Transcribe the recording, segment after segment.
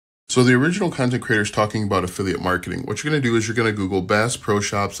So the original content creator is talking about affiliate marketing. What you're going to do is you're going to Google Bass Pro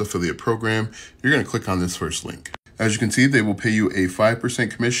Shops affiliate program. You're going to click on this first link. As you can see, they will pay you a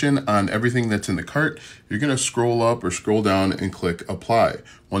 5% commission on everything that's in the cart. You're going to scroll up or scroll down and click apply.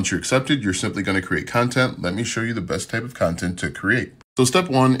 Once you're accepted, you're simply going to create content. Let me show you the best type of content to create. So step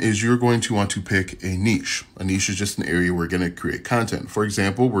one is you're going to want to pick a niche. A niche is just an area we're going to create content. For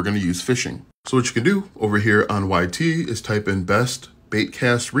example, we're going to use fishing. So what you can do over here on YT is type in best bait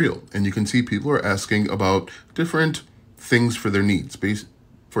cast reel. And you can see people are asking about different things for their needs.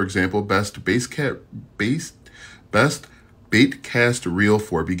 For example, best bait cast reel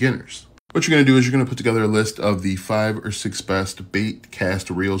for beginners. What you're going to do is you're going to put together a list of the 5 or 6 best bait cast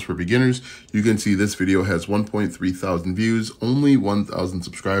reels for beginners. You can see this video has 1.3 thousand views, only 1,000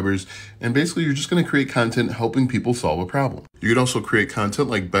 subscribers, and basically you're just going to create content helping people solve a problem. You can also create content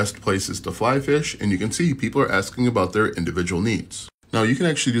like best places to fly fish, and you can see people are asking about their individual needs. Now you can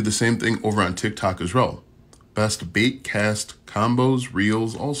actually do the same thing over on TikTok as well. Best bait cast combos,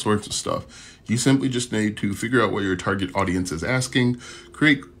 reels, all sorts of stuff. You simply just need to figure out what your target audience is asking,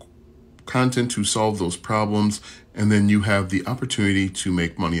 create content to solve those problems, and then you have the opportunity to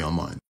make money online.